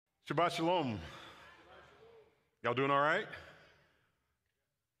Shabbat shalom. Y'all doing all right?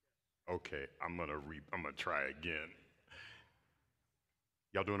 Okay, I'm gonna try again.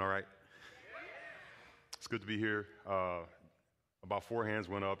 Y'all doing all right? It's good to be here. About 4 hands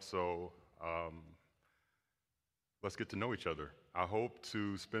went up, so let's get to know each other. I hope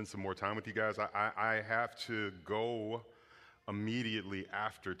to spend some more time with you guys. I have to go immediately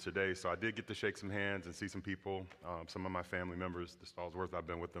after today, so I did get to shake some hands and see some people, some of my family members, the Stallsworth. I've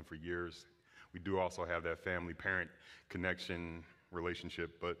been with them for years. We do also have that family-parent connection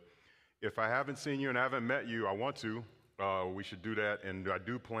relationship, but if I haven't seen you and I haven't met you, I want to. We should do that, and I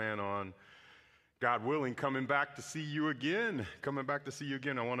do plan on, God willing, coming back to see you again. I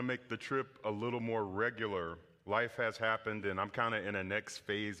want to make the trip a little more regular. Life has happened, and I'm kind of in a next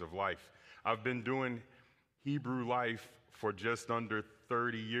phase of life. I've been doing Hebrew life for just under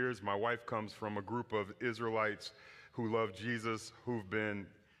 30 years. My wife comes from a group of Israelites who love Jesus, who've been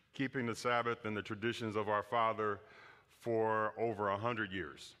keeping the Sabbath and the traditions of our Father for over 100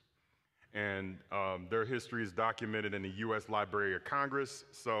 years. And their history is documented in the U.S. Library of Congress.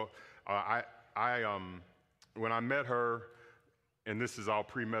 So when I met her, and this is all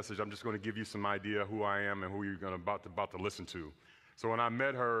pre-message, I'm just going to give you some idea who I am and who you're about to listen to. So when I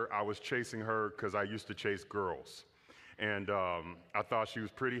met her, I was chasing her because I used to chase girls. And I thought she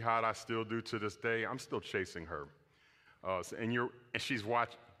was pretty hot. I still do to this day. I'm still chasing her.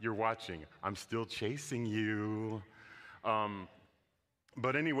 You're watching. I'm still chasing you.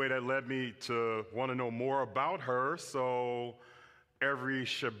 But anyway, that led me to want to know more about her. So every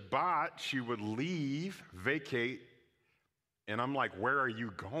Shabbat, she would leave, vacate, and I'm like, where are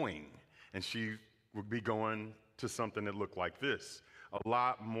you going? And she would be going to something that looked like this. A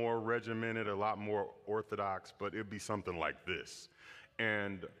lot more regimented, a lot more orthodox, but it'd be something like this.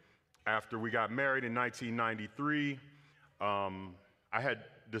 And after we got married in 1993, I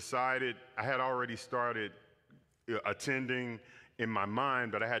had already started attending in my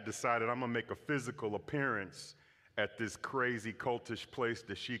mind, but I had decided I'm gonna make a physical appearance at this crazy cultish place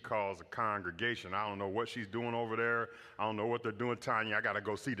that she calls a congregation. I don't know what she's doing over there. I don't know what they're doing, Tanya. I gotta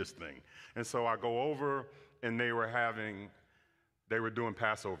go see this thing. And so I go over, and they were doing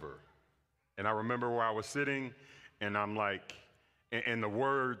Passover. And I remember where I was sitting, and I'm like, and the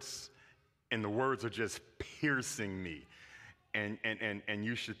words are just piercing me. And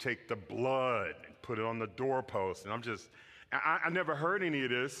you should take the blood and put it on the doorpost. And I never heard any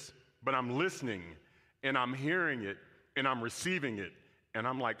of this, but I'm listening, and I'm hearing it, and I'm receiving it. And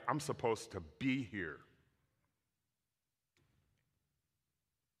I'm like, I'm supposed to be here.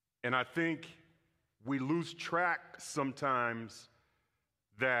 And I think we lose track sometimes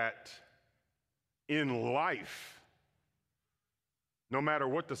that in life, no matter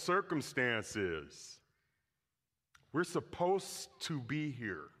what the circumstance is, we're supposed to be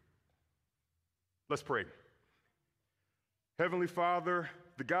here. Let's pray. Heavenly Father,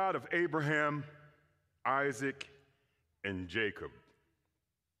 the God of Abraham, Isaac, and Jacob,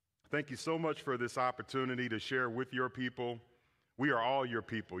 thank you so much for this opportunity to share with your people. We are all your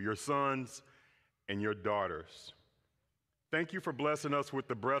people, your sons and your daughters. Thank you for blessing us with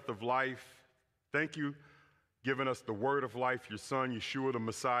the breath of life. Thank you for giving us the word of life, your son, Yeshua, the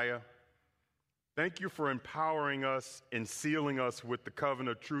Messiah. Thank you for empowering us and sealing us with the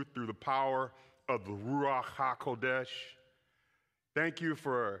covenant of truth through the power of the Ruach HaKodesh. Thank you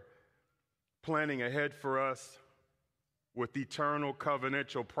for planning ahead for us with eternal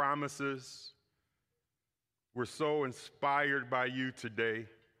covenantal promises. We're so inspired by you today.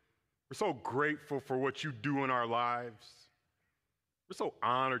 We're so grateful for what you do in our lives. We're so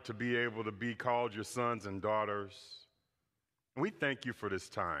honored to be able to be called your sons and daughters. And we thank you for this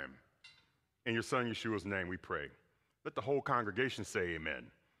time. In your son Yeshua's name we pray. Let the whole congregation say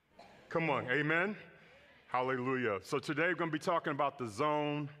amen. Come on, amen? Hallelujah. So today we're going to be talking about the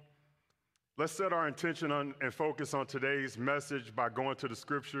zone. Let's set our intention on and focus on today's message by going to the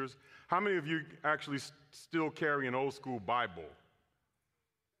scriptures. How many of you actually still carry an old school Bible?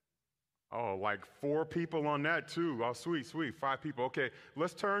 Oh, like 4 people on that too. Oh, sweet, 5 people. Okay,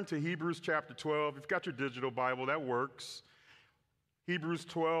 let's turn to Hebrews chapter 12. If you've got your digital Bible, that works. Hebrews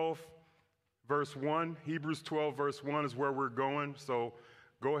 12, verse 1. Hebrews 12, verse 1 is where we're going. So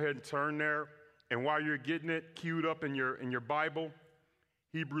go ahead and turn there. And while you're getting it queued up in your Bible,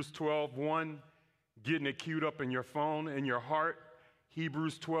 Hebrews 12, 1, getting it queued up in your phone, in your heart,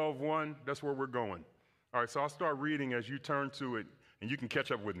 Hebrews 12, 1, that's where we're going. All right, so I'll start reading as you turn to it, and you can catch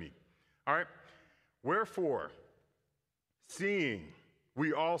up with me. All right, wherefore, seeing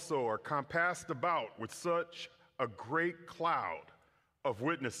we also are compassed about with such a great cloud of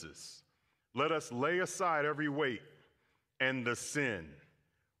witnesses, let us lay aside every weight and the sin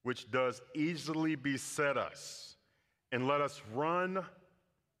which does easily beset us, and let us run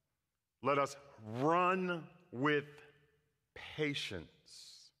with patience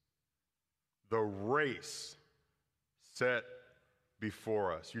the race set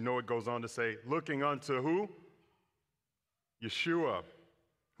before us. You know, it goes on to say, looking unto who? Yeshua,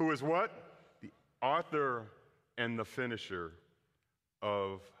 who is what? The author and the finisher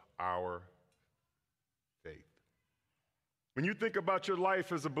of our faith. When you think about your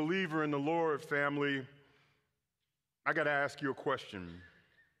life as a believer in the Lord, family, I got to ask you a question.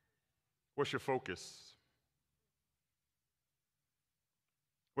 What's your focus?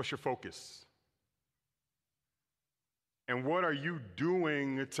 What's your focus? And what are you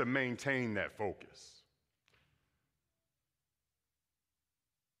doing to maintain that focus?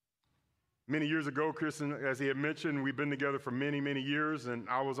 Many years ago, Chris, as he had mentioned, we've been together for many, many years, and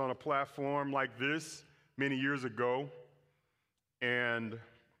I was on a platform like this many years ago, and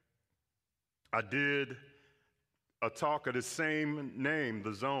I did a talk of the same name,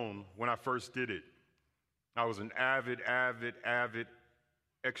 The Zone, when I first did it. I was an avid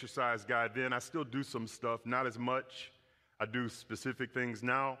exercise guy then. I still do some stuff, not as much. I do specific things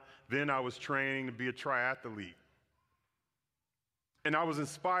now. Then I was training to be a triathlete. And I was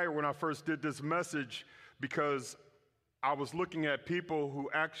inspired when I first did this message because I was looking at people who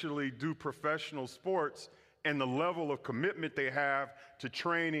actually do professional sports and the level of commitment they have to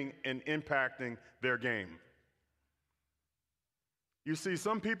training and impacting their game. You see,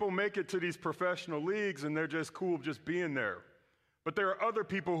 some people make it to these professional leagues and they're just cool just being there. But there are other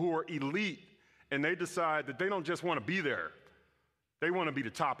people who are elite and they decide that they don't just want to be there. They want to be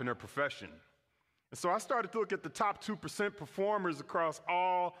the top in their profession. And so I started to look at the top 2% performers across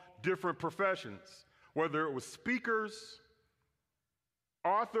all different professions, whether it was speakers,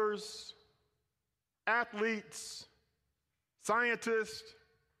 authors, athletes, scientists,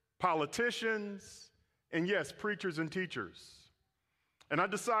 politicians, and yes, preachers and teachers. And I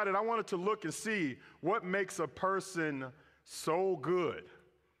decided I wanted to look and see what makes a person so good.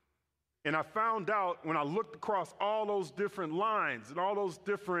 And I found out when I looked across all those different lines and all those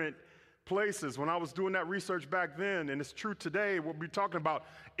different places, when I was doing that research back then, and it's true today, what we're talking about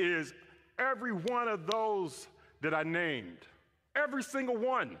is every one of those that I named, every single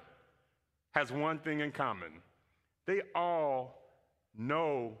one has one thing in common. They all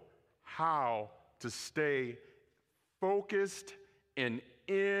know how to stay focused and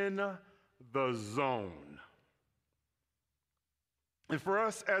in the zone. And for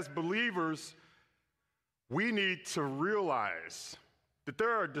us as believers, we need to realize that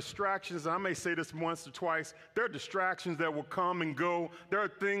there are distractions, and I may say this once or twice, there are distractions that will come and go. There are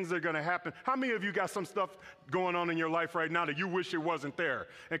things that are going to happen. How many of you got some stuff going on in your life right now that you wish it wasn't there?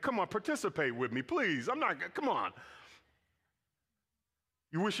 And come on, participate with me, please. Come on.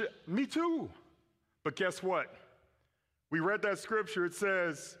 You wish it, me too. But guess what? We read that scripture, it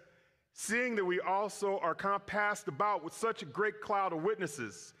says, seeing that we also are compassed about with such a great cloud of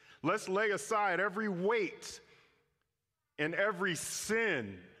witnesses, let's lay aside every weight and every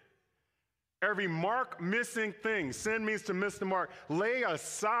sin, every mark missing thing. Sin means to miss the mark. Lay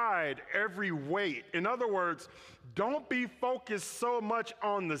aside every weight. In other words, don't be focused so much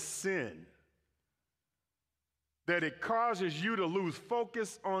on the sin that it causes you to lose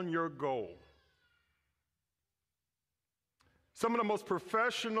focus on your goal. Some of the most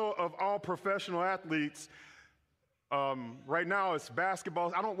professional of all professional athletes, right now it's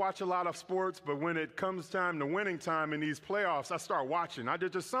basketball. I don't watch a lot of sports, but when it comes time to winning time in these playoffs, I start watching.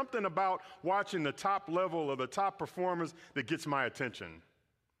 There's just something about watching the top level of the top performers that gets my attention.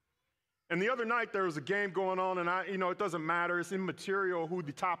 And the other night there was a game going on, and it doesn't matter. It's immaterial who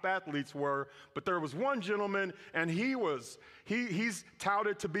the top athletes were, but there was one gentleman, and he's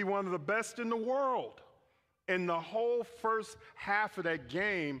touted to be one of the best in the world. In the whole first half of that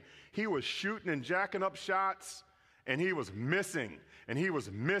game, he was shooting and jacking up shots, and he was missing, and he was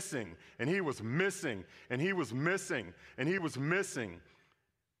missing, and he was missing, and he was missing, and he was missing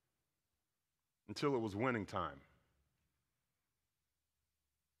until it was winning time.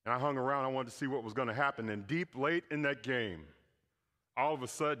 And I hung around. I wanted to see what was going to happen. And deep late in that game, all of a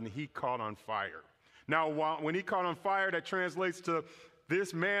sudden, he caught on fire. Now, when he caught on fire, that translates to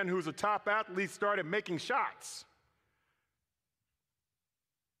this man who's a top athlete started making shots.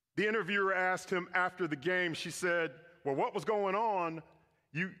 The interviewer asked him after the game, she said, well, what was going on?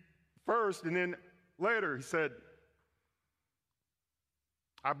 You first, and then later, he said,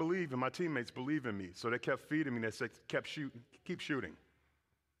 I believe, and my teammates believe in me. So they kept feeding me. They said, keep shooting.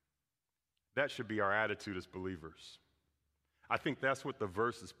 That should be our attitude as believers. I think that's what the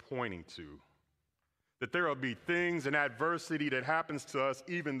verse is pointing to. that there will be things and adversity that happens to us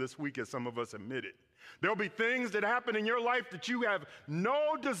even this week, as some of us admit it. There'll be things that happen in your life that you have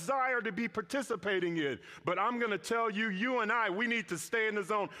no desire to be participating in. But I'm going to tell you, you and I, we need to stay in the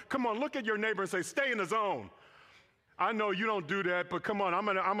zone. Come on, look at your neighbor and say, stay in the zone. I know you don't do that, but come on, I'm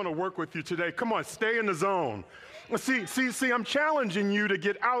gonna work with you today. Come on, stay in the zone. See, I'm challenging you to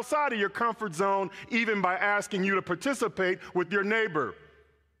get outside of your comfort zone, even by asking you to participate with your neighbor.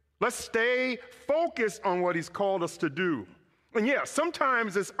 Let's stay focused on what he's called us to do. And yeah,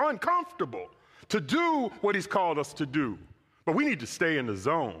 sometimes it's uncomfortable to do what he's called us to do, but we need to stay in the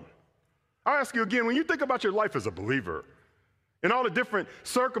zone. I'll ask you again, when you think about your life as a believer, and all the different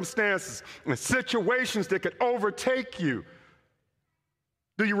circumstances and situations that could overtake you,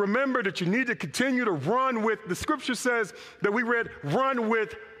 do you remember that you need to continue to run with, the scripture says that we read, run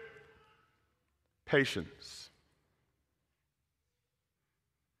with patience.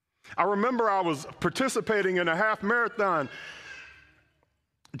 I remember I was participating in a half marathon.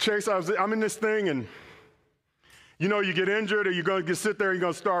 Chase, I'm in this thing, and you know, you get injured, or you're going to sit there, you're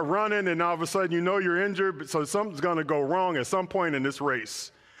going to start running, and all of a sudden you know you're injured, so something's going to go wrong at some point in this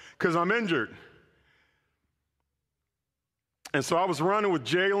race because I'm injured. And so I was running with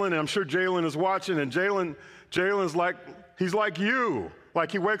Jalen, and I'm sure Jalen is watching, and Jalen's like, he's like you.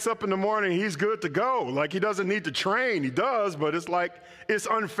 Like he wakes up in the morning, he's good to go. Like he doesn't need to train. He does, but it's like it's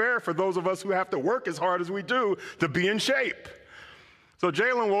unfair for those of us who have to work as hard as we do to be in shape. So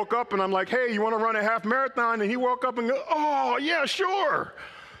Jalen woke up, and I'm like, hey, you want to run a half marathon? And he woke up and go, oh, yeah, sure.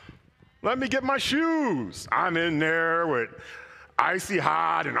 Let me get my shoes. I'm in there with icy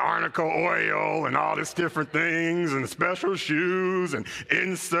hot and arnica oil and all this different things and special shoes and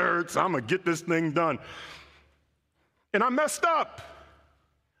inserts. I'm going to get this thing done. And I messed up.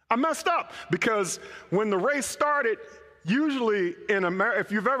 Because when the race started, usually in America, if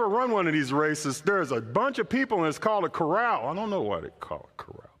you've ever run one of these races, there's a bunch of people, and it's called a corral. I don't know why they call it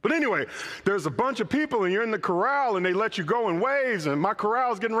corral. But anyway, there's a bunch of people, and you're in the corral, and they let you go in waves, and my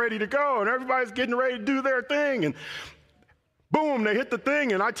corral's getting ready to go, and everybody's getting ready to do their thing, and boom, they hit the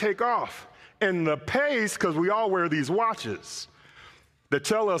thing, and I take off. And the pace, because we all wear these watches that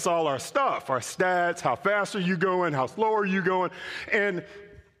tell us all our stuff, our stats, how fast are you going, how slow are you going, and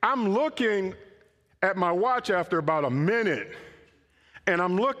I'm looking at my watch after about a minute, and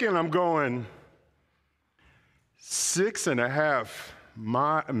I'm going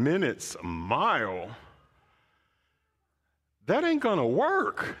 6.5 minutes a mile. That ain't gonna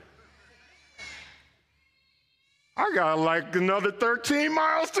work. I got like another 13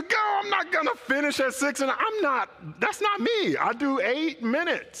 miles to go. I'm not gonna finish at 6, and that's not me. I do 8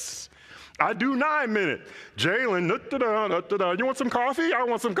 minutes. I do 9 minutes. Jalen, you want some coffee? I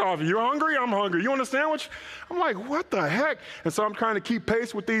want some coffee. You hungry? I'm hungry. You want a sandwich? I'm like, what the heck? And so I'm trying to keep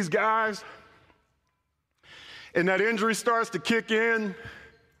pace with these guys. And that injury starts to kick in.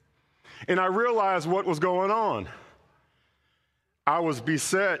 And I realized what was going on. I was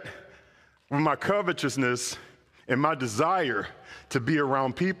beset with my covetousness and my desire to be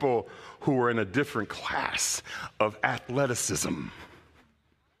around people who were in a different class of athleticism.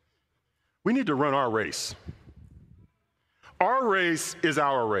 We need to run our race. Our race is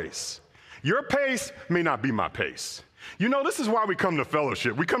our race. Your pace may not be my pace. You know, this is why we come to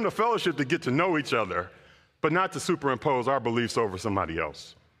fellowship. We come to fellowship to get to know each other, but not to superimpose our beliefs over somebody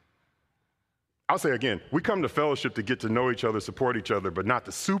else. I'll say again, we come to fellowship to get to know each other, support each other, but not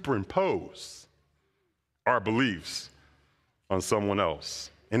to superimpose our beliefs on someone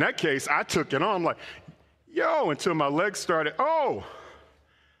else. In that case, I took it on. I'm like, yo, until my legs started, oh,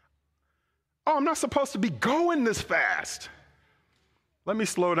 I'm not supposed to be going this fast. Let me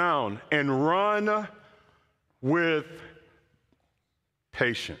slow down and run with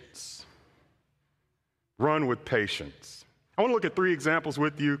patience. Run with patience. I want to look at 3 examples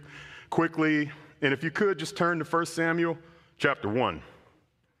with you quickly, and if you could, just turn to 1 Samuel chapter 1.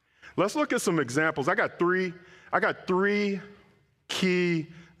 Let's look at some examples. I got three key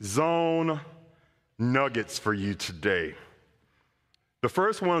zone nuggets for you today. The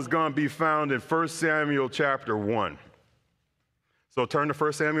first one is going to be found in 1 Samuel chapter 1. So turn to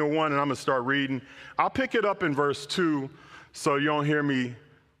 1 Samuel 1, and I'm going to start reading. I'll pick it up in verse 2 so you don't hear me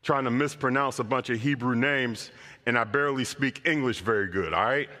trying to mispronounce a bunch of Hebrew names, and I barely speak English very good, all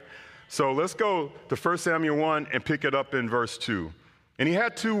right? So let's go to 1 Samuel 1 and pick it up in verse 2. And he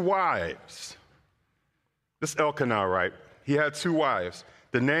had 2 wives. This Elkanah, right? He had 2 wives.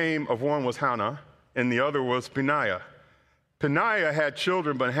 The name of one was Hannah, and the other was Peninnah. Peninnah had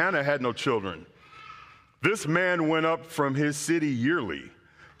children, but Hannah had no children. This man went up from his city yearly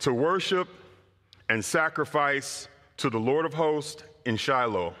to worship and sacrifice to the Lord of hosts in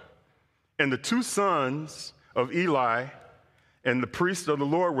Shiloh. And the two sons of Eli and the priest of the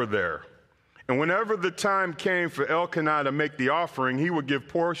Lord were there. And whenever the time came for Elkanah to make the offering, he would give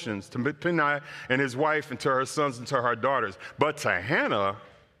portions to Peninnah and his wife and to her sons and to her daughters. But to Hannah,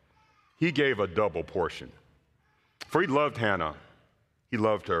 he gave a double portion. For he loved Hannah. He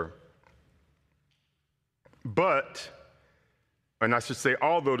loved her. But, and I should say,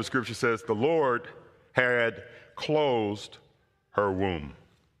 although the scripture says the Lord had closed her womb.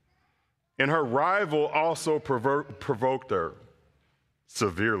 And her rival also provoked her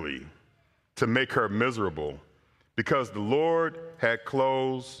severely to make her miserable because the Lord had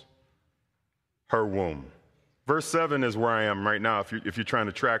closed her womb. Verse 7 is where I am right now. If you're trying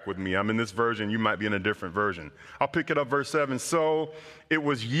to track with me, I'm in this version. You might be in a different version. I'll pick it up, verse 7. So it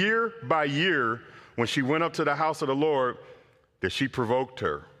was year by year when she went up to the house of the Lord that she provoked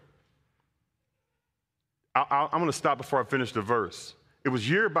her. I'm going to stop before I finish the verse. It was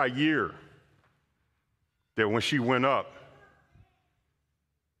year by year that when she went up,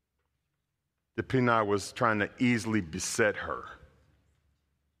 the Peninnah was trying to easily beset her.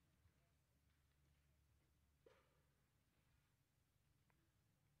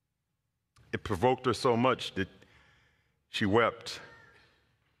 It provoked her so much that she wept.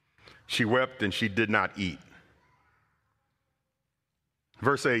 She wept and she did not eat.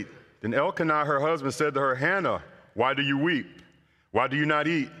 Verse 8, then Elkanah, her husband, said to her, Hannah, why do you weep? Why do you not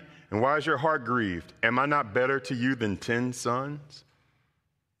eat? And why is your heart grieved? Am I not better to you than 10 sons?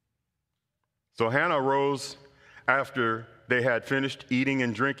 So Hannah rose after they had finished eating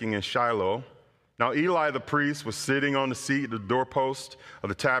and drinking in Shiloh. Now Eli the priest was sitting on the seat of the doorpost of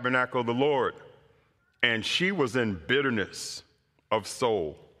the tabernacle of the Lord, and she was in bitterness of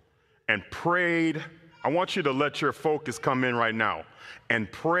soul and prayed. I want you to let your focus come in right now.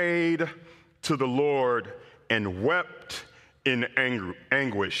 And prayed to the Lord and wept in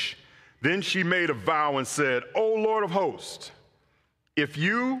anguish. Then she made a vow and said, O Lord of hosts, if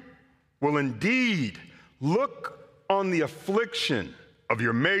you will indeed look on the affliction of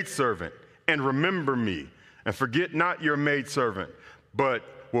your maidservant and remember me, and forget not your maidservant, but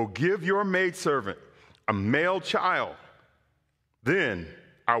will give your maidservant a male child, then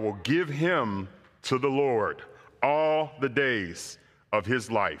I will give him to the Lord all the days of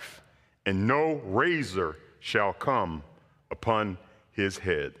his life, and no razor shall come upon his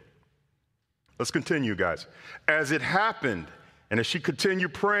head. Let's continue, guys. As it happened, and as she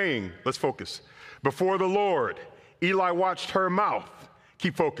continued praying, let's focus. Before the Lord, Eli watched her mouth.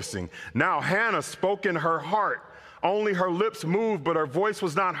 Keep focusing. Now Hannah spoke in her heart. Only her lips moved, but her voice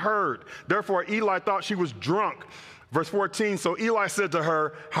was not heard. Therefore, Eli thought she was drunk. Verse 14, so Eli said to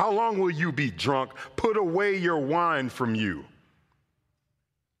her, how long will you be drunk? Put away your wine from you.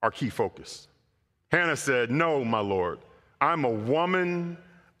 Our key focus. Hannah said, no, my Lord, I'm a woman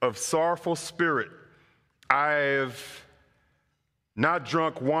of sorrowful spirit. I've not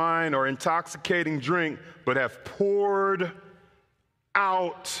drunk wine or intoxicating drink, but have poured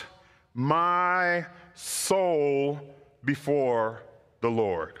out my soul before the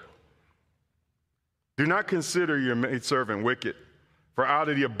Lord. Do not consider your maidservant wicked, for out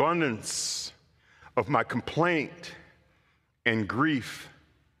of the abundance of my complaint and grief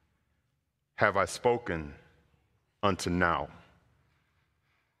have I spoken unto now.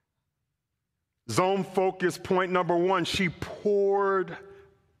 Zone focus point number 1, she poured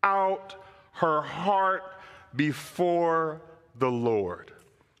out her heart before the Lord.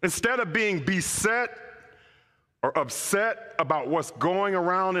 Instead of being beset or upset about what's going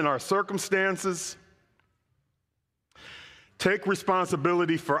around in our circumstances, take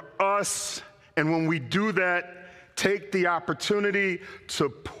responsibility for us, and when we do that, take the opportunity to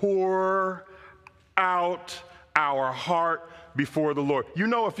pour out our heart before the Lord. You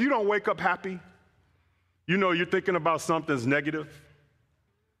know, if you don't wake up happy, you know you're thinking about something's negative.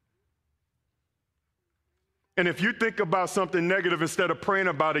 And if you think about something negative instead of praying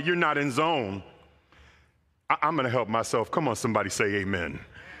about it, you're not in zone. I'm going to help myself. Come on, somebody say amen.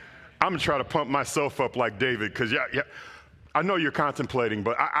 I'm going to try to pump myself up like David, because I know you're contemplating,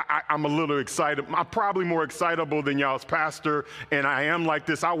 but I'm a little excited. I'm probably more excitable than y'all's pastor, and I am like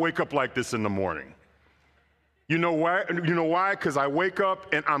this. I wake up like this in the morning. You know why? Because I wake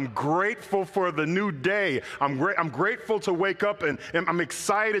up and I'm grateful for the new day. I'm grateful to wake up and I'm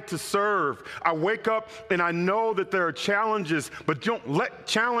excited to serve. I wake up and I know that there are challenges, but don't let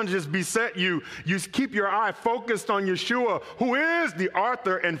challenges beset you. You keep your eye focused on Yeshua, who is the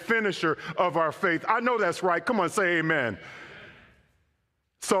author and finisher of our faith. I know that's right. Come on, say amen.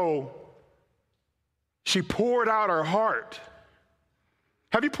 So she poured out her heart.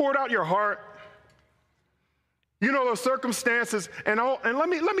 Have you poured out your heart? You know, those circumstances, and let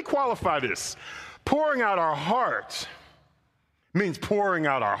me qualify this. Pouring out our heart means pouring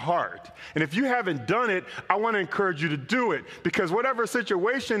out our heart. And if you haven't done it, I want to encourage you to do it, because whatever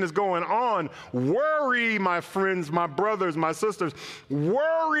situation is going on, worry, my friends, my brothers, my sisters,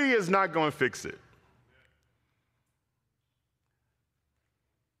 worry is not going to fix it.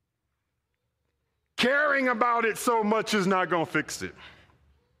 Caring about it so much is not going to fix it.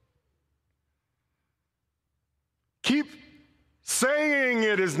 Keep saying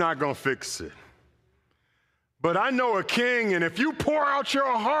it is not going to fix it. But I know a king, and if you pour out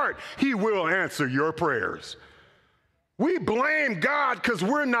your heart, he will answer your prayers. We blame God because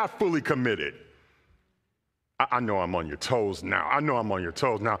we're not fully committed. I know I'm on your toes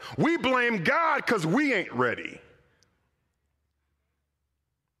now. We blame God because we ain't ready.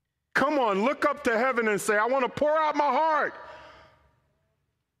 Come on, look up to heaven and say, I want to pour out my heart.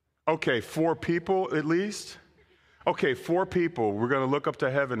 Okay, 4 people at least. Okay, 4 people. We're going to look up to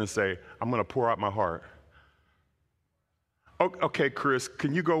heaven and say, I'm going to pour out my heart. Okay, Chris,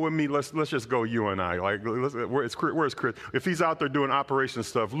 can you go with me? Let's just go, you and I. Like, where's Chris? If he's out there doing operation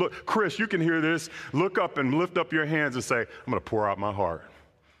stuff, look, Chris, you can hear this. Look up and lift up your hands and say, I'm going to pour out my heart.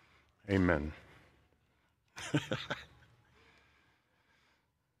 Amen.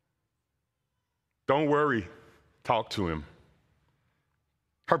 Don't worry. Talk to him.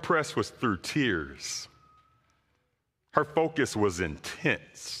 Her press was through tears. Her focus was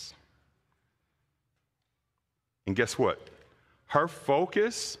intense. And guess what? Her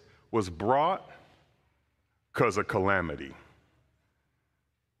focus was brought because of calamity.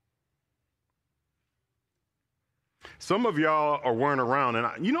 Some of y'all weren't around,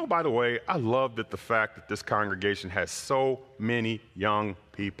 and by the way, I love the fact that this congregation has so many young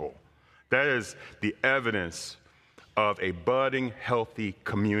people. That is the evidence of a budding, healthy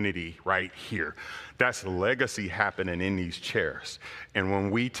community right here. That's legacy happening in these chairs. And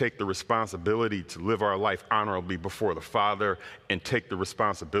when we take the responsibility to live our life honorably before the Father and take the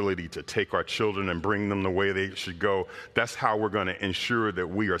responsibility to take our children and bring them the way they should go, that's how we're going to ensure that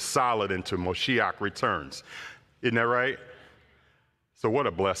we are solid until Moshiach returns. Isn't that right? So what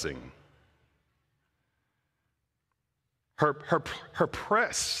a blessing. Her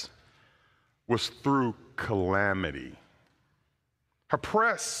press was through calamity. Her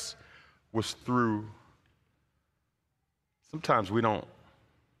press was through, sometimes I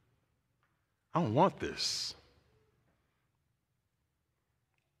don't want this.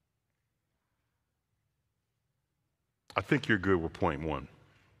 I think you're good with point 1.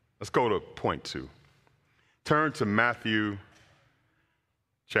 Let's go to point 2. Turn to Matthew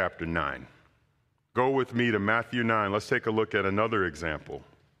chapter 9. Go with me to Matthew 9. Let's take a look at another example.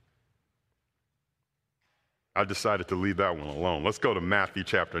 I decided to leave that one alone. Let's go to Matthew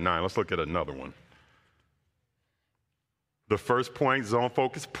chapter 9. Let's look at another one. The first point, zone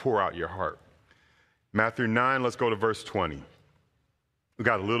focus, pour out your heart. Matthew 9, let's go to verse 20. We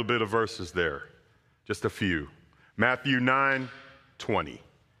got a little bit of verses there, just a few. Matthew 9, 20.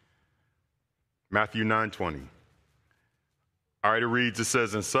 Matthew 9, 20. All right, it reads, it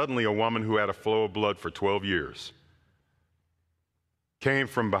says, and suddenly a woman who had a flow of blood for 12 years came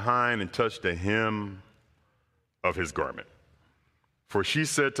from behind and touched the hem of his garment. For she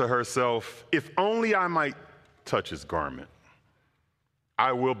said to herself, if only I might touch his garment,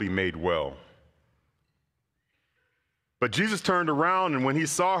 I will be made well. But Jesus turned around, and when he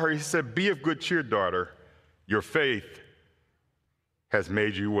saw her, he said, be of good cheer, daughter. Your faith has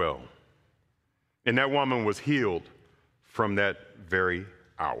made you well. And that woman was healed from that very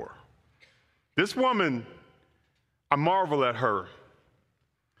hour. This woman, I marvel at her.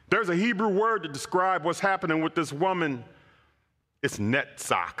 There's a Hebrew word to describe what's happening with this woman. It's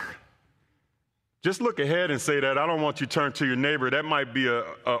netzach. Just look ahead and say that. I don't want you to turn to your neighbor. That might be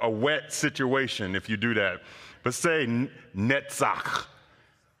a wet situation if you do that. But say netzach.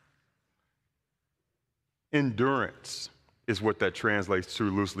 Endurance is what that translates to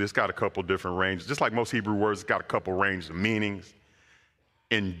loosely. It's got a couple different ranges. Just like most Hebrew words, it's got a couple ranges of meanings.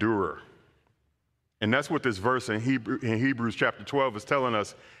 Endure. And that's what this verse in Hebrews chapter 12 is telling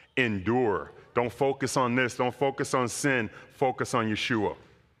us. Endure. Don't focus on this. Don't focus on sin. Focus on Yeshua.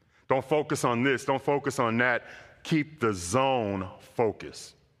 Don't focus on this. Don't focus on that. Keep the zone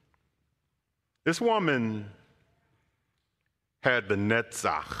focused. This woman had the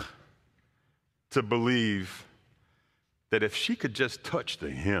netzach to believe that if she could just touch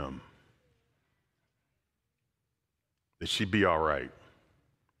the hem, that she'd be all right.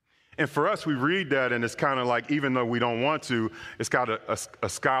 And for us, we read that, and it's kind of like, even though we don't want to, it's got a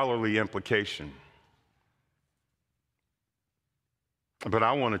scholarly implication. But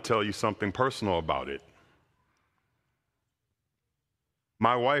I want to tell you something personal about it.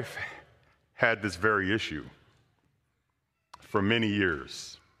 My wife had this very issue for many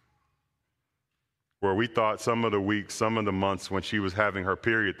years, where we thought some of the weeks, some of the months when she was having her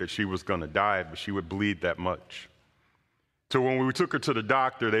period that she was going to die, but she would bleed that much. So when we took her to the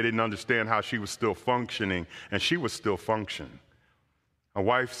doctor, they didn't understand how she was still functioning, and she was still functioning. My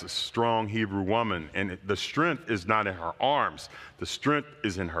wife's a strong Hebrew woman, and the strength is not in her arms. The strength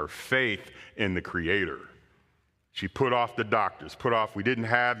is in her faith in the Creator. She put off the doctors, we didn't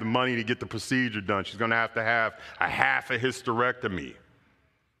have the money to get the procedure done. She's going to have a half a hysterectomy.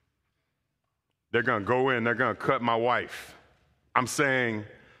 They're going to go in, they're going to cut my wife. I'm saying,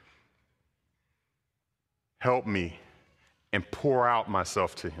 help me and pour out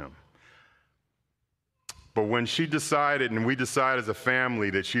myself to him. But when she decided, and we decided as a family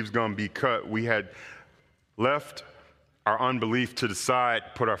that she was going to be cut, we had left our unbelief to the side,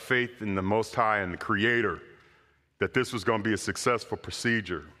 put our faith in the Most High and the Creator, that this was going to be a successful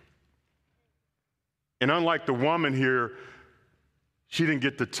procedure. And unlike the woman here, she didn't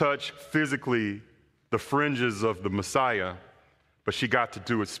get to touch physically the fringes of the Messiah, but she got to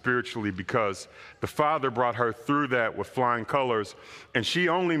do it spiritually because the Father brought her through that with flying colors, and she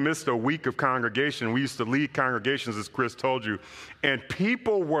only missed a week of congregation. We used to lead congregations, as Chris told you, and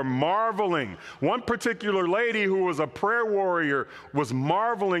people were marveling. One particular lady who was a prayer warrior was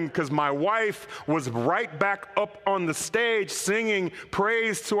marveling because my wife was right back up on the stage singing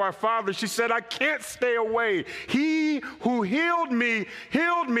praise to our Father. She said, I can't stay away. He who healed me,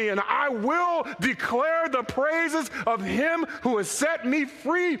 and I will declare the praises of him who has set me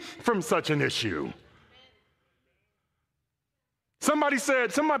free from such an issue. Somebody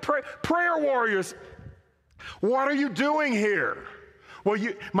said, prayer warriors, what are you doing here? Well,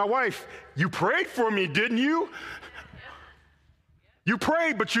 my wife, you prayed for me, didn't you? You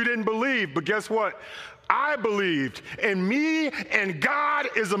prayed, but you didn't believe. But guess what? I believed, and me and God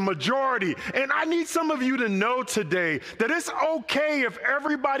is a majority. And I need some of you to know today that it's okay if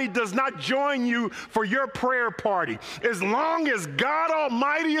everybody does not join you for your prayer party. As long as God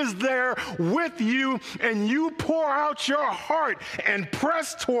Almighty is there with you and you pour out your heart and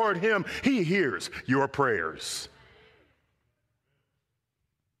press toward him, he hears your prayers.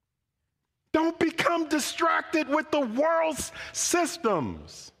 Don't become distracted with the world's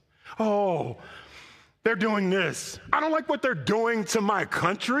systems. Oh, they're doing this. I don't like what they're doing to my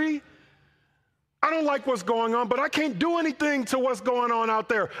country. I don't like what's going on, but I can't do anything to what's going on out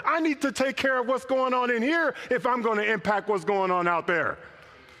there. I need to take care of what's going on in here if I'm going to impact what's going on out there.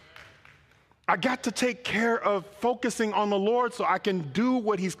 I got to take care of focusing on the Lord so I can do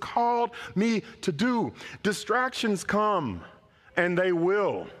what he's called me to do. Distractions come, and they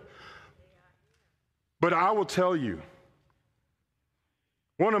will. But I will tell you,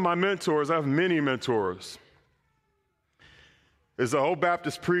 one of my mentors, I have many mentors, is an old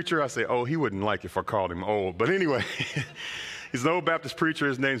Baptist preacher. I say, oh, he wouldn't like it if I called him old. But anyway, he's an old Baptist preacher.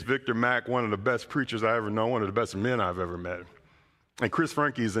 His name's Victor Mack, one of the best preachers I ever know, one of the best men I've ever met. And Chris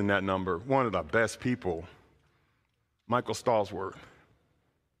Frankie's in that number, one of the best people. Michael Stallsworth.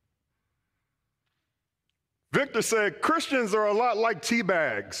 Victor said, Christians are a lot like tea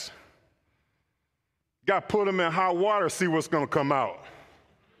bags. Got to put them in hot water, see what's going to come out.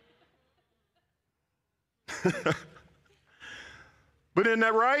 But isn't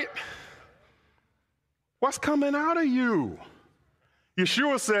that right? What's coming out of you?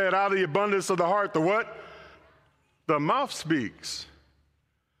 Yeshua said, out of the abundance of the heart, the what? The mouth speaks.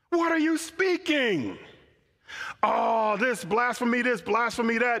 What are you speaking? Oh, this blasphemy,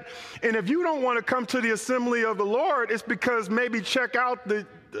 that. And if you don't want to come to the assembly of the Lord, it's because maybe check out the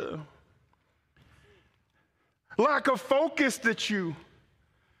lack of focus that you.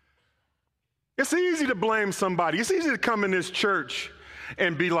 It's easy to blame somebody. It's easy to come in this church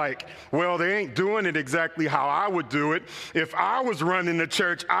and be like, well, they ain't doing it exactly how I would do it. If I was running the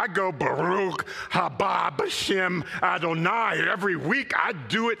church, I'd go Baruch haba b'shem Adonai. Every week I'd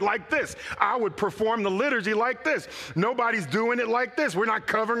do it like this. I would perform the liturgy like this. Nobody's doing it like this. We're not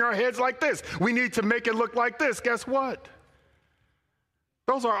covering our heads like this. We need to make it look like this. Guess what?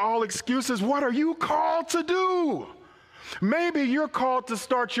 Those are all excuses. What are you called to do? Maybe you're called to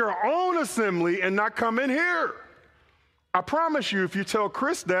start your own assembly and not come in here. I promise you, if you tell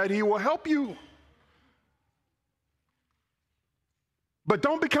Chris that, he will help you. But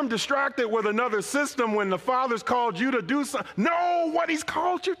don't become distracted with another system when the Father's called you to do something. Know what he's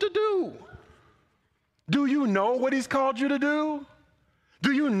called you to do. Do you know what he's called you to do?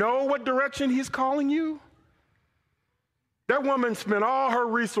 Do you know what direction he's calling you? That woman spent all her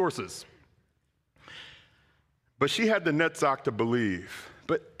resources. But she had the netzach to believe.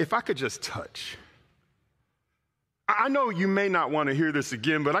 But if I could just touch, I know you may not want to hear this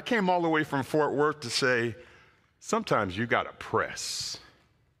again, but I came all the way from Fort Worth to say, sometimes you got to press.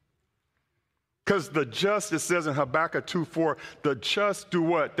 Because the just, it says in Habakkuk 2:4, the just do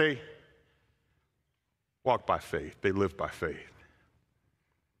what? They walk by faith. They live by faith.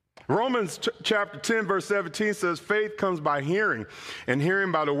 Romans chapter 10, verse 17 says, faith comes by hearing, and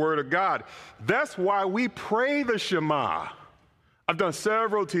hearing by the word of God. That's why we pray the Shema. I've done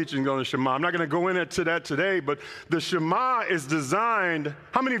several teachings on the Shema. I'm not going to go into that today, but the Shema is designed.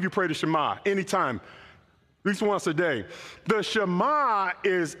 How many of you pray the Shema anytime? At least once a day. The Shema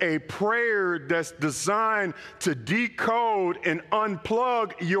is a prayer that's designed to decode and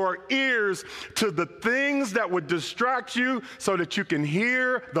unplug your ears to the things that would distract you so that you can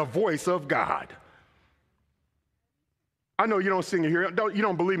hear the voice of God. I know you don't sing it here. You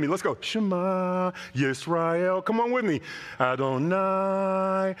don't believe me. Let's go. Shema Yisrael. Come on with me.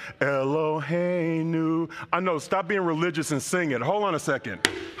 Adonai Eloheinu. I know. Stop being religious and sing it. Hold on a second.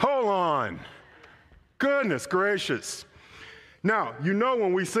 Hold on. Goodness gracious. Now, you know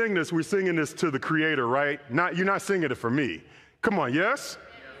when we sing this, we're singing this to the Creator, right? You're not singing it for me. Come on, yes?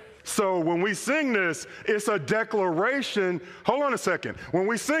 So when we sing this, it's a declaration. Hold on a second. When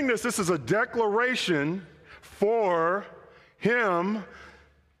we sing this, this is a declaration for Him.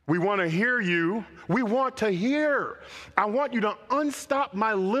 We want to hear you. We want to hear. I want you to unstop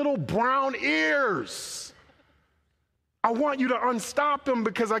my little brown ears. I want you to unstop them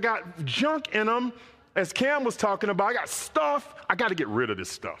because I got junk in them. As Cam was talking about, I got stuff. I got to get rid of this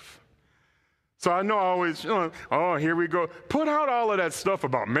stuff. So I know I always, oh, here we go. Put out all of that stuff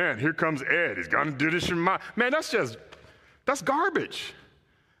about, man, here comes Ed. He's going to do this. Man, that's garbage.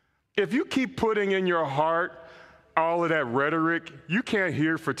 If you keep putting in your heart all of that rhetoric, you can't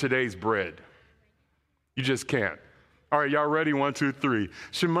hear for today's bread. You just can't. All right, y'all ready? 1, 2, 3.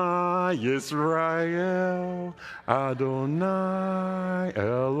 Shema Yisrael, Adonai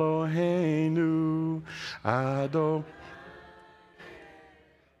Eloheinu,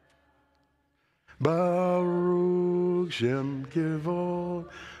 Baruch Shem Kivod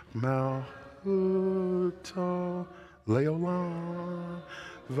Malchuto Leolam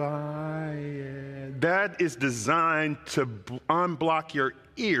Vayed. That is designed to unblock your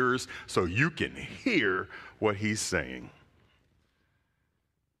ears so you can hear what He's saying.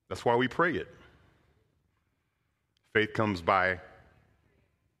 That's why we pray it. Faith comes by,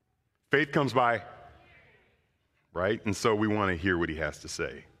 right? And so we want to hear what He has to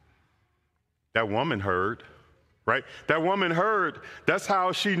say. That woman heard, right? That woman heard. That's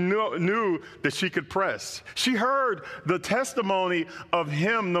how she knew that she could press. She heard the testimony of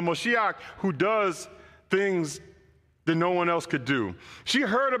Him, the Moshiach, who does things that no one else could do. She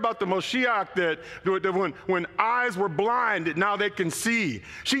heard about the Moshiach that when eyes were blind, that now they can see.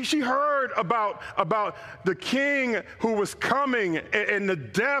 She heard about the king who was coming and the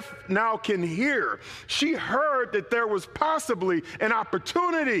deaf now can hear. She heard that there was possibly an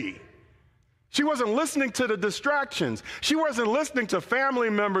opportunity. She wasn't listening to the distractions. She wasn't listening to family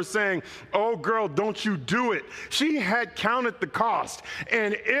members saying, oh, girl, don't you do it. She had counted the cost.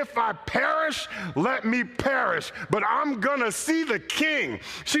 And if I perish, let me perish. But I'm going to see the king.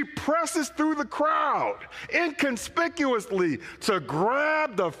 She presses through the crowd inconspicuously to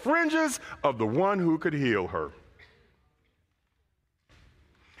grab the fringes of the one who could heal her.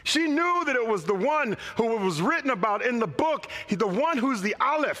 She knew that it was the one who was written about in the book, the one who's the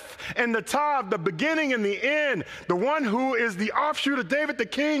Aleph and the Tav, the beginning and the end, the one who is the offshoot of David, the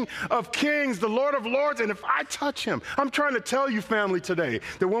King of Kings, the Lord of Lords. And if I touch Him, I'm trying to tell you, family, today,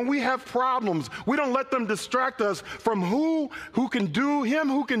 that when we have problems, we don't let them distract us from who can do Him,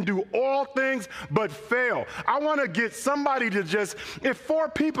 who can do all things but fail. I want to get somebody to just, if 4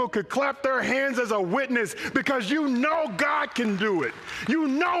 people could clap their hands as a witness, because you know God can do it. You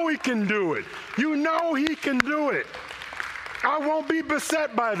know He can do it. You know He can do it. I won't be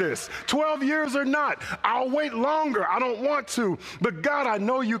beset by this. 12 years or not. I'll wait longer. I don't want to. But God, I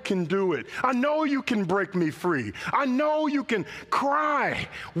know You can do it. I know You can break me free. I know You can cry,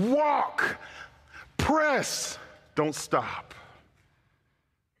 walk, press. Don't stop.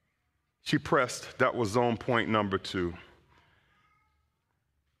 She pressed. That was zone point number 2.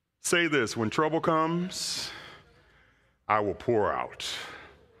 Say this: when trouble comes, I will pour out.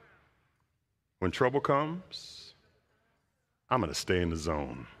 When trouble comes, I'm going to stay in the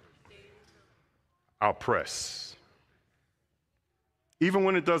zone. I'll press. Even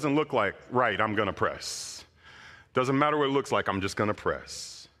when it doesn't look like right, I'm going to press. Doesn't matter what it looks like, I'm just going to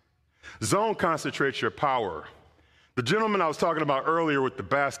press. Zone concentrates your power. The gentleman I was talking about earlier with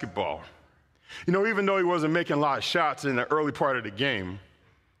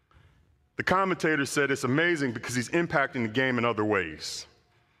the The commentator said it's amazing because he's impacting the game in other ways.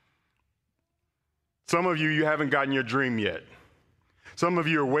 Some of you haven't gotten your dream yet. Some of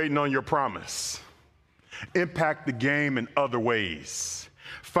you are waiting on your promise. Impact the game in other ways.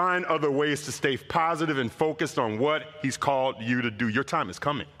 Find other ways to stay positive and focused on what he's called you to do. Your time is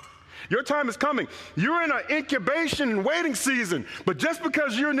coming. Your time is coming. You're in an incubation and waiting season. But just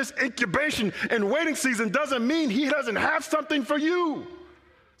because you're in this incubation and waiting season doesn't mean he doesn't have something for you.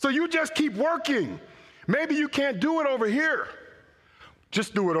 So you just keep working. Maybe you can't do it over here.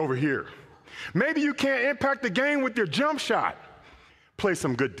 Just do it over here. Maybe you can't impact the game with your jump shot. Play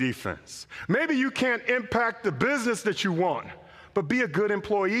some good defense. Maybe you can't impact the business that you want, but be a good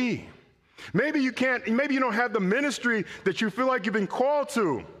employee. Maybe you don't have the ministry that you feel like you've been called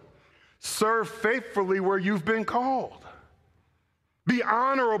to. Serve faithfully where you've been called. Be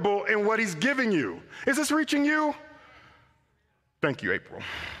honorable in what he's giving you. Is this reaching you? Thank you, April.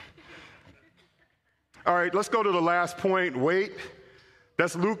 All right, let's go to the last point. Wait.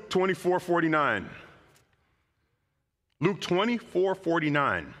 That's Luke 24:49. Luke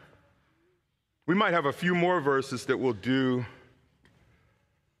 24:49. We might have a few more verses that we'll do,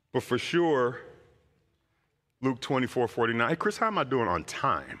 but for sure, Luke 24:49. Hey, Chris, how am I doing on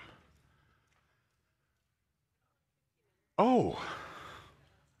time? Oh,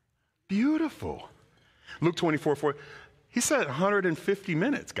 beautiful. Luke 24:4. He said 150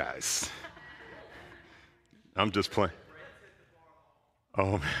 minutes, guys. I'm just playing.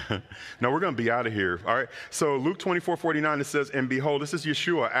 Oh, man. No, we're going to be out of here. All right. So Luke 24:49, it says, and behold, this is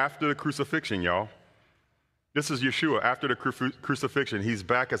Yeshua after the crucifixion, y'all. This is Yeshua after the crucifixion. He's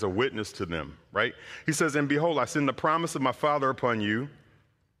back as a witness to them, right? He says, and behold, I send the promise of my Father upon you,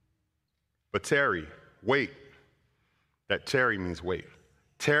 but tarry, wait. That tarry means wait.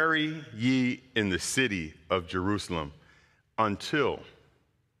 Tarry ye in the city of Jerusalem until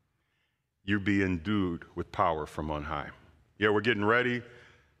you be endued with power from on high. Yeah, we're getting ready.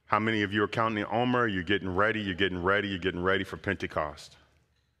 How many of you are counting the Omer? You're getting ready for Pentecost.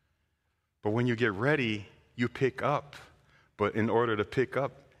 But when you get ready, you pick up. But in order to pick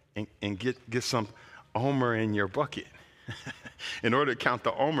up and get some Omer in your bucket, in order to count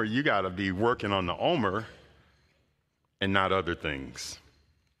the Omer, you got to be working on the Omer and not other things.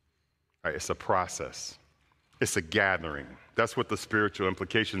 All right, it's a process. It's a gathering. That's what the spiritual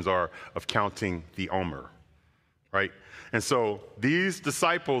implications are of counting the Omer, right? And so these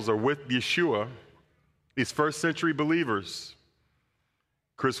disciples are with Yeshua, these first century believers.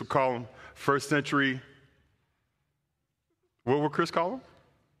 Chris would call them first century, what would Chris call them?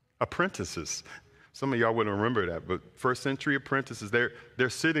 Apprentices. Some of y'all wouldn't remember that, but first century apprentices, they're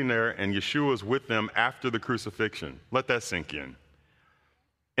sitting there and Yeshua's with them after the crucifixion. Let that sink in.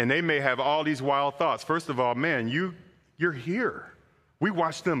 And they may have all these wild thoughts. First of all, man, you're here. We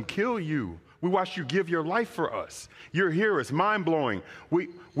watched them kill you. We watched you give your life for us. You're here. It's mind-blowing. We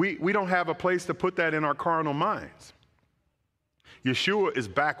don't have a place to put that in our carnal minds. Yeshua is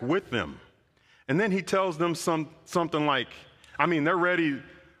back with them. And then he tells them something like, they're ready.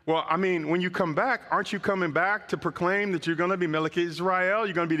 Well, when you come back, aren't you coming back to proclaim that you're going to be Melech Israel?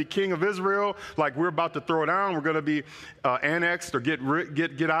 You're going to be the king of Israel? Like we're about to throw down. We're going to be annexed or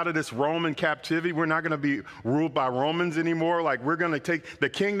get out of this Roman captivity. We're not going to be ruled by Romans anymore. Like we're going to the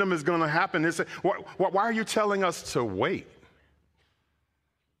kingdom is going to happen. Why are you telling us to wait?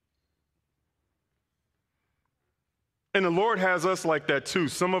 And the Lord has us like that too.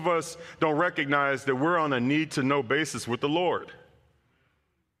 Some of us don't recognize that we're on a need-to-know basis with the Lord.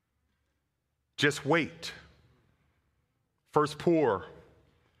 Just wait. First pour,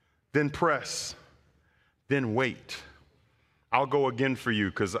 then press, then wait. I'll go again for you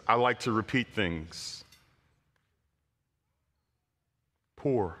because I like to repeat things.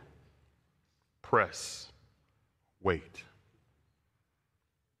 Pour, press, wait.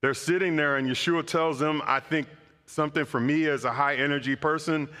 They're sitting there and Yeshua tells them, I think something for me as a high energy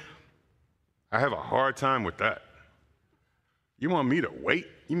person, I have a hard time with that. You want me to wait?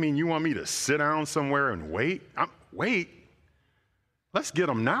 You mean you want me to sit down somewhere and wait? Wait? Let's get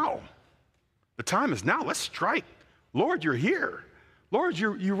them now. The time is now. Let's strike. Lord, you're here. Lord,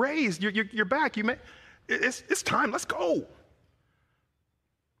 you raised. You're back. It's time. Let's go.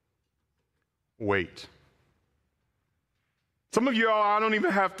 Wait. Some of y'all, I don't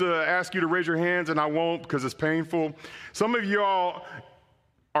even have to ask you to raise your hands, and I won't because it's painful. Some of y'all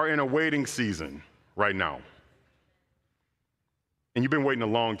are in a waiting season right now. And you've been waiting a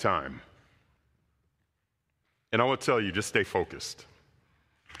long time. And I want to tell you, just stay focused.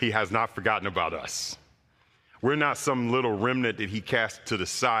 He has not forgotten about us. We're not some little remnant that he cast to the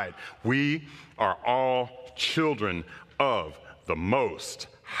side. We are all children of the Most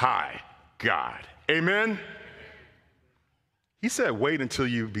High God. Amen? He said, wait until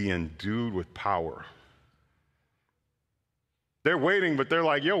you be endued with power. They're waiting, but they're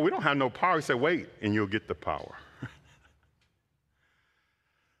like, yo, we don't have no power. He said, wait, and you'll get the power.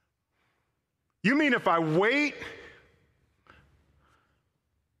 You mean if I wait,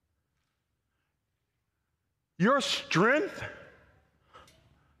 your strength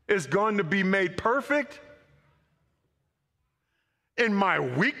is going to be made perfect in my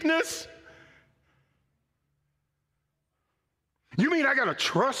weakness? You mean I got to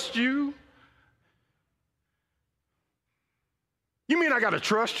trust you? You mean I got to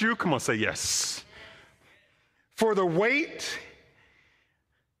trust you? Come on, say yes. For the wait.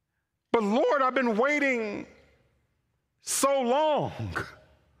 But Lord, I've been waiting so long.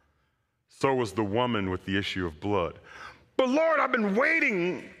 So was the woman with the issue of blood. But Lord, I've been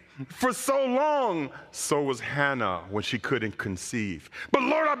waiting for so long. So was Hannah when she couldn't conceive. But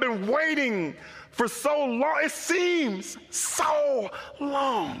Lord, I've been waiting for so long. It seems so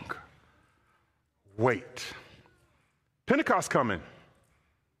long. Wait. Pentecost coming.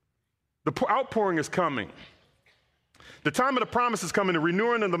 The outpouring is coming. The time of the promise is coming. The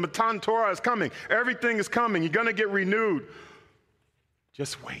renewing of the Matan Torah is coming. Everything is coming. You're going to get renewed.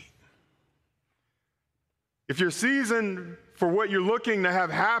 Just wait. If your season for what you're looking to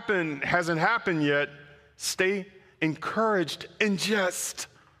have happen hasn't happened yet, stay encouraged and just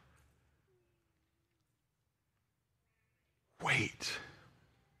wait.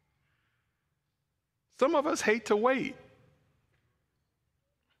 Some of us hate to wait.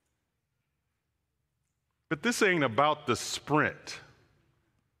 But this ain't about the sprint.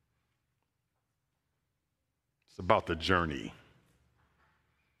 It's about the journey.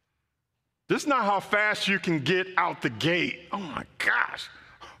 This is not how fast you can get out the gate. Oh my gosh.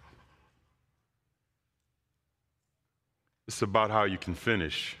 It's about how you can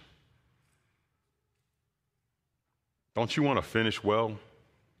finish. Don't you want to finish well?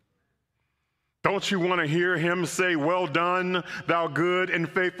 Don't you want to hear him say, well done, thou good and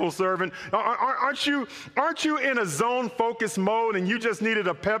faithful servant? Aren't you in a zone-focused mode and you just needed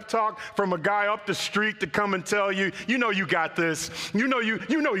a pep talk from a guy up the street to come and tell you, you know you got this. You know you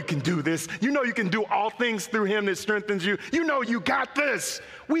can do this. You know you can do all things through him that strengthens you. You know you got this.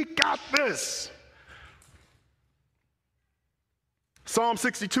 We got this. Psalm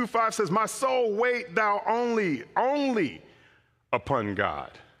 62:5 says, my soul wait thou only upon God.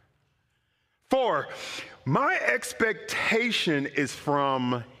 For my expectation is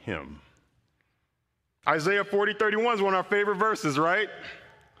from him. Isaiah 40:31 is one of our favorite verses, right?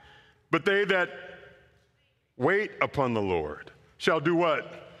 But they that wait upon the Lord shall do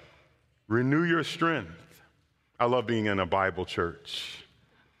what? Renew your strength. I love being in a Bible church.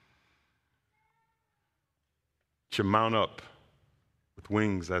 Shall mount up with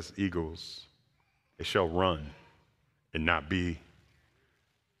wings as eagles. They shall run and not be.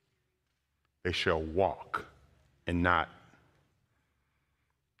 They shall walk and not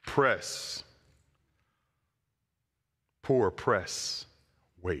press. Pour, press,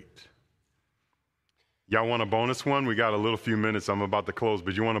 wait. Y'all want a bonus one? We got a little few minutes. I'm about to close,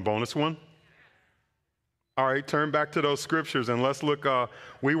 but you want a bonus one? All right, turn back to those scriptures and let's look.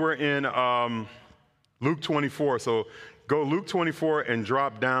 We were in Luke 24. So go Luke 24 and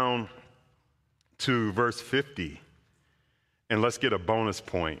drop down to verse 50. And let's get a bonus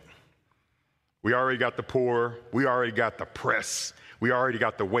point. We already got the pour. We already got the press. We already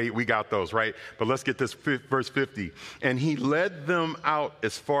got the wait. We got those, right? But let's get this verse 50. And he led them out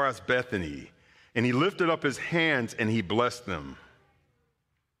as far as Bethany. And he lifted up his hands and he blessed them.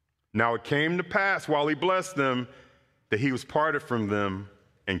 Now it came to pass while he blessed them that he was parted from them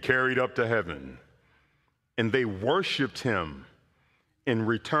and carried up to heaven. And they worshiped him and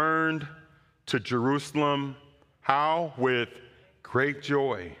returned to Jerusalem. How? With great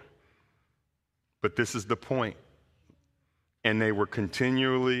joy. But this is the point. And they were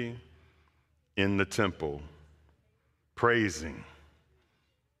continually in the temple, praising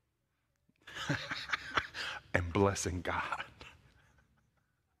and blessing God.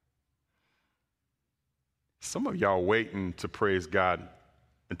 Some of y'all waiting to praise God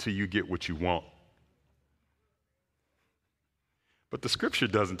until you get what you want. But the scripture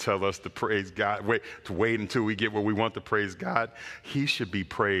doesn't tell us to praise God, to wait until we get what we want to praise God. He should be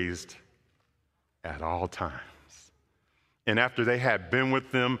praised at all times. And after they had been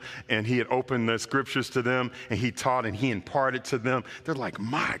with them and he had opened the scriptures to them and he taught and he imparted to them, they're like,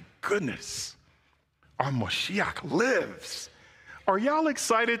 my goodness, our Moshiach lives. Are y'all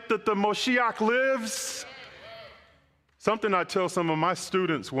excited that the Moshiach lives? Something I tell some of my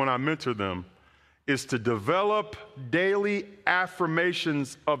students when I mentor them is to develop daily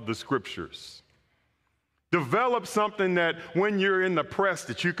affirmations of the scriptures. Develop something that when you're in the press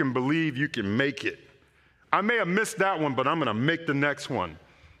that you can believe you can make it. I may have missed that one, but I'm going to make the next one.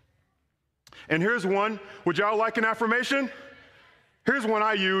 And here's one. Would y'all like an affirmation? Here's one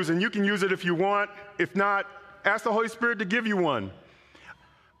I use, and you can use it if you want. If not, ask the Holy Spirit to give you one.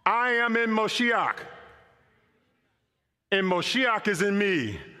 I am in Moshiach, and Moshiach is in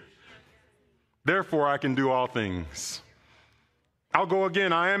me. Therefore, I can do all things. I'll go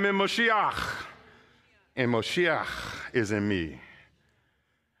again. I am in Moshiach, and Moshiach is in me.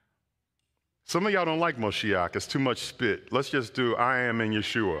 Some of y'all don't like Moshiach. It's too much spit. Let's just do I am in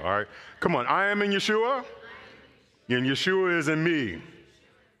Yeshua, all right? Come on. I am in Yeshua, and Yeshua is in me.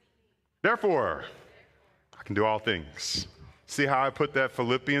 Therefore, I can do all things. See how I put that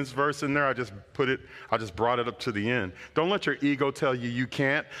Philippians verse in there? I just brought it up to the end. Don't let your ego tell you you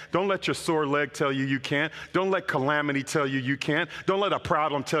can't. Don't let your sore leg tell you you can't. Don't let calamity tell you you can't. Don't let a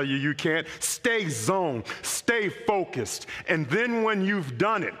problem tell you you can't. Stay zoned. Stay focused. And then when you've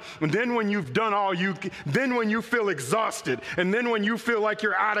done it, and then when you've done all you, then when you feel exhausted, and then when you feel like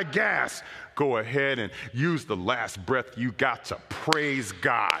you're out of gas, go ahead and use the last breath you got to praise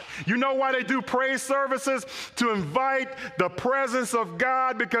God. You know why they do praise services? To invite the presence of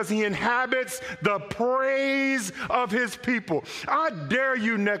God, because he inhabits the praise of his people. I dare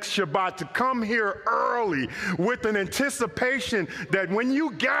you next Shabbat to come here early with an anticipation that when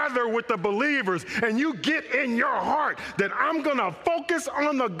you gather with the believers and you get in your heart that I'm going to focus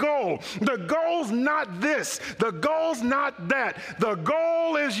on the goal. The goal's not this. The goal's not that. The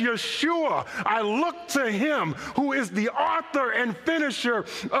goal is Yeshua. I look to him who is the author and finisher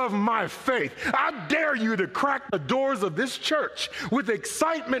of my faith. I dare you to crack the doors of this church with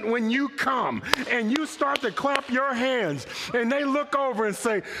excitement when you come and you start to clap your hands and they look over and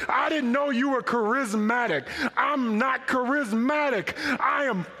say, I didn't know you were charismatic. I'm not charismatic. I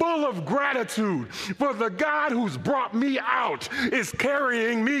am full of gratitude for the God who's brought me out is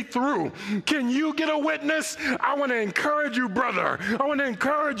carrying me through. Can you get a witness? I want to encourage you, brother. I want to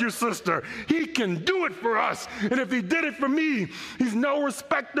encourage you, sister. He can do it for us. And if he did it for me, he's no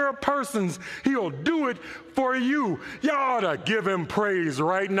respecter of persons. He'll do it for you. Y'all ought to give him praise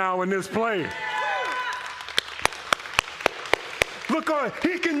right now in this place. Look on,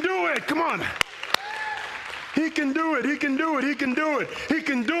 he can do it. Come on. He can do it. He can do it. He can do it. He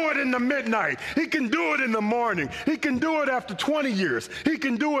can do it in the midnight. He can do it in the morning. He can do it after 20 years. He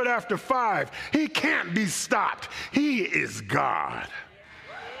can do it after 5. He can't be stopped. He is God.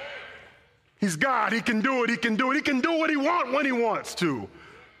 He's God. He can do it. He can do it. He can do what he wants when he wants to.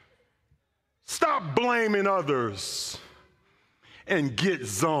 Stop blaming others and get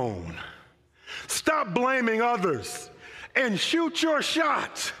zoned. Stop blaming others and shoot your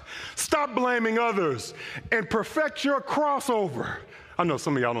shot. Stop blaming others and perfect your crossover. I know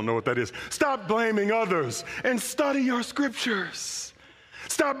some of y'all don't know what that is. Stop blaming others and study your scriptures.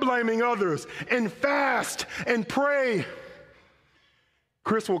 Stop blaming others and fast and pray.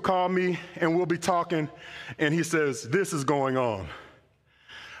 Chris will call me and we'll be talking and he says, this is going on.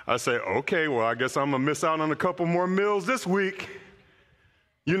 I say, okay, well, I guess I'm going to miss out on a couple more meals this week.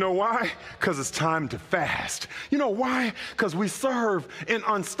 You know why? Because it's time to fast. You know why? Because we serve an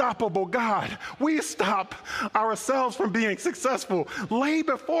unstoppable God. We stop ourselves from being successful. Lay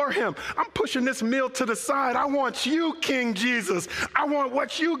before him. I'm pushing this meal to the side. I want you, King Jesus. I want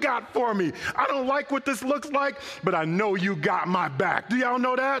what you got for me. I don't like what this looks like, but I know you got my back. Do y'all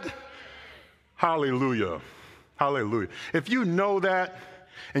know that? Hallelujah. Hallelujah. If you know that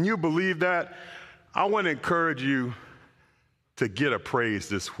and you believe that, I want to encourage you to get a praise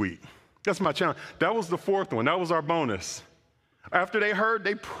this week. That's my challenge. That was the fourth one. That was our bonus. After they heard,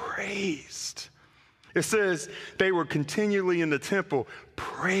 they praised. It says they were continually in the temple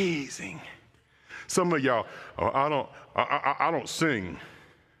praising. Some of y'all, oh, I don't sing.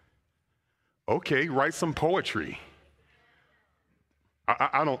 Okay, write some poetry.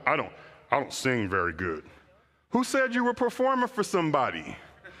 I don't sing very good. Who said you were performing for somebody?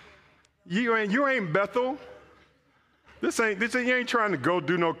 You ain't Bethel. This ain't trying to go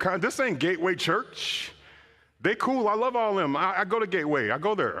do no this ain't Gateway Church. They cool. I love all of them. I go to Gateway. I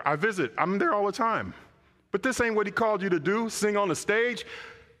go there. I visit. I'm there all the time. But this ain't what he called you to do, sing on the stage.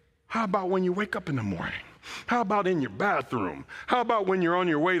 How about when you wake up in the morning? How about in your bathroom? How about when you're on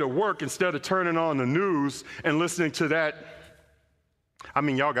your way to work instead of turning on the news and listening to that? I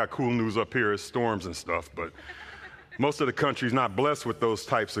mean, y'all got cool news up here, storms and stuff, but most of the country's not blessed with those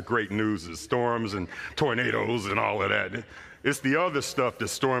types of great news, storms and tornadoes and all of that. It's the other stuff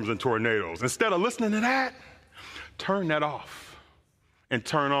that's storms and tornadoes. Instead of listening to that, turn that off and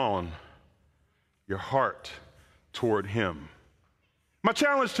turn on your heart toward him. My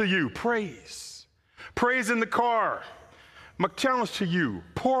challenge to you, praise. Praise in the car. My challenge to you,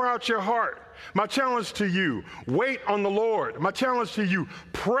 pour out your heart. My challenge to you, wait on the Lord. My challenge to you,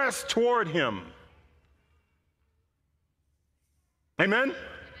 press toward him. Amen?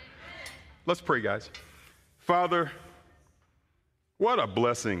 Let's pray, guys. Father, what a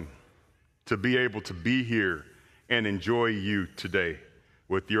blessing to be able to be here and enjoy you today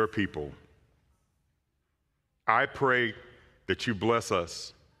with your people. I pray that you bless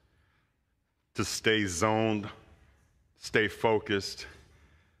us to stay zoned, stay focused,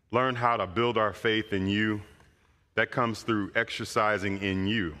 learn how to build our faith in you. That comes through exercising in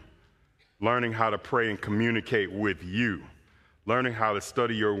you, learning how to pray and communicate with you, learning how to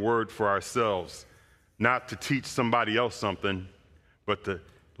study your word for ourselves, not to teach somebody else something, but to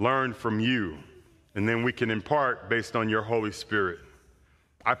learn from you, and then we can impart based on your Holy Spirit.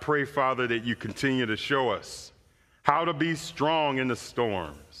 I pray, Father, that you continue to show us how to be strong in the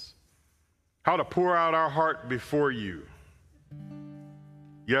storms, how to pour out our heart before you.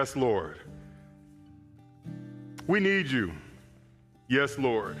 Yes, Lord. We need you. Yes,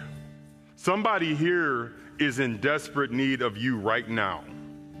 Lord. Somebody here is in desperate need of you right now.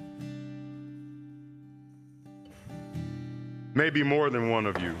 Maybe more than one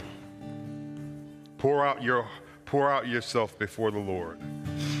of you. Pour out yourself before the Lord.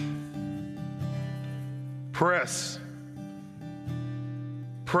 Press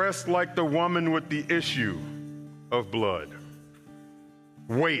like the woman with the issue of blood.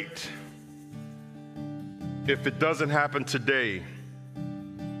 Wait. If it doesn't happen today,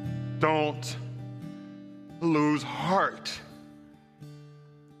 don't lose heart.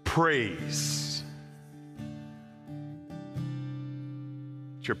 Praise.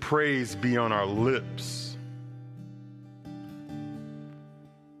 Let your praise be on our lips.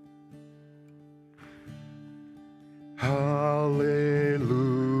 Hallelujah.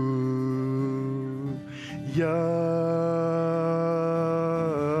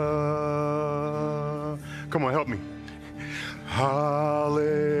 Come on, help me.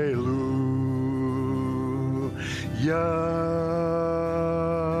 Hallelujah.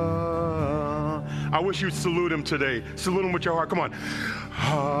 I wish you'd salute him today. Salute him with your heart. Come on.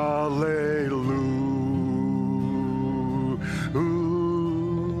 Hallelujah.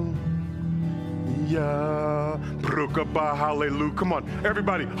 Hallelujah. Come on,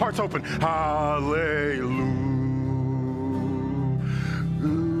 everybody, hearts open. Hallelujah.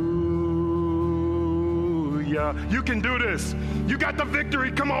 You can do this. You got the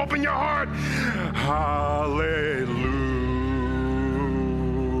victory. Come on, open your heart. Hallelujah.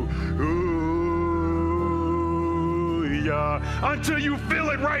 Until you feel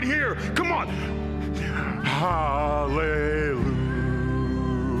it right here. Come on. Hallelujah.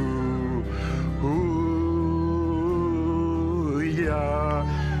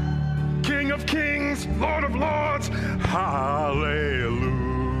 King of kings, Lord of lords, hallelujah.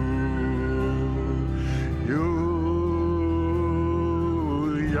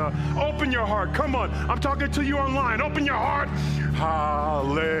 Open your heart, come on. I'm talking to you online. Open your heart.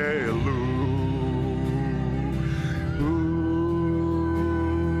 Hallelujah.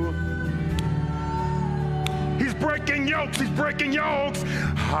 He's breaking yokes, he's breaking yokes.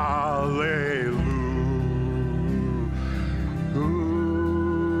 Hallelujah.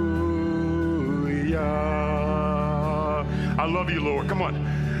 I love you, Lord. Come on.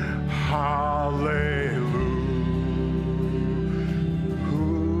 Hallelujah.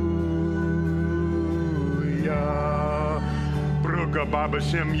 Bruga Baba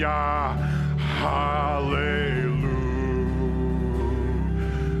Shem Ya. Hallelujah.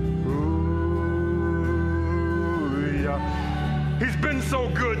 He's been so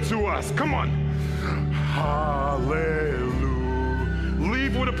good to us. Come on. Hallelujah.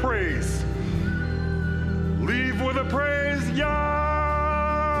 Leave with a praise. Leave with a praise, Yah.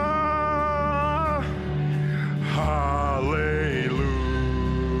 Hallelujah.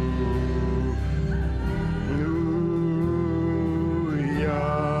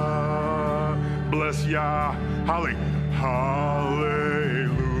 Bless Yah. Hallelujah.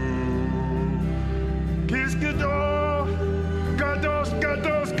 Kiss Kadosh, Kadosh,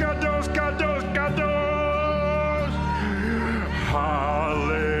 Kadosh, Kadosh, Kadosh, Kadosh. Hallelujah.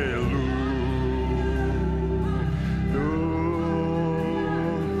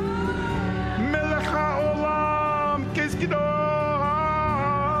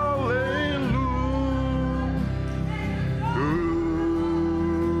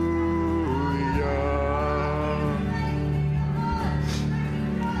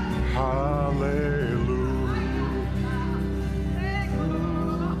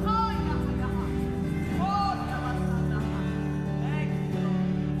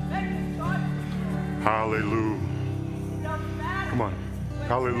 Hallelujah. Come on.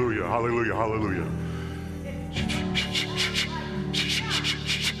 Hallelujah, hallelujah, hallelujah.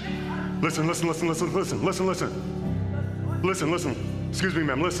 Listen. Listen. Excuse me,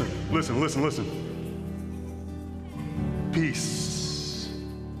 ma'am. Listen. Peace.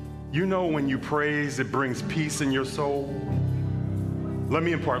 You know when you praise, it brings peace in your soul. Let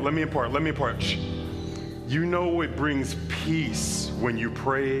me impart. You know it brings peace when you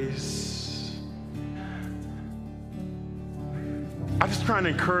praise. I'm just trying to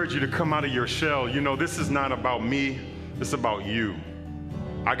encourage you to come out of your shell. You know, this is not about me, it's about you.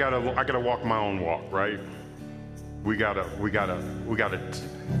 I gotta walk my own walk, right? We gotta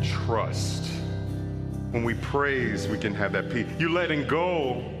trust. When we praise, we can have that peace. You letting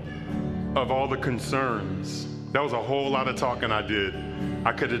go of all the concerns. That was a whole lot of talking I did.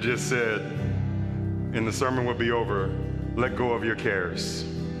 I could have just said, and the sermon would be over, let go of your cares.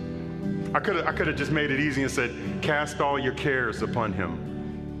 I could have just made it easy and said, cast all your cares upon him,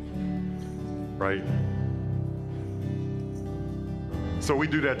 right? So we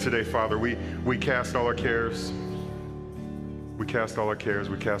do that today, Father. We cast all our cares. We cast all our cares.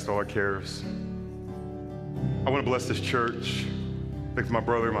 I want to bless this church. Thank my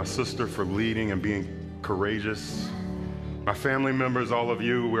brother and my sister for leading and being courageous. My family members, all of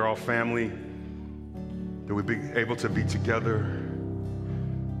you, we're all family. That we be able to be together.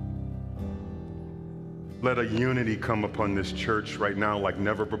 Let a unity come upon this church right now like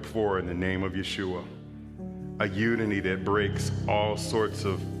never before in the name of Yeshua. A unity that breaks all sorts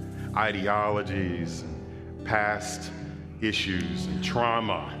of ideologies, past issues, and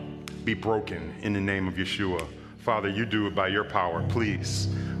trauma be broken in the name of Yeshua. Father, you do it by your power, please.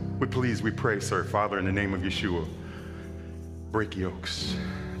 We pray, sir, Father, in the name of Yeshua. Break yokes.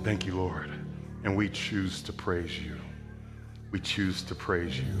 Thank you, Lord. And we choose to praise you. We choose to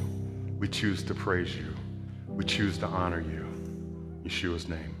praise you. We choose to praise you. We choose to honor you. In Yeshua's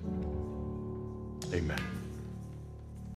name. Amen.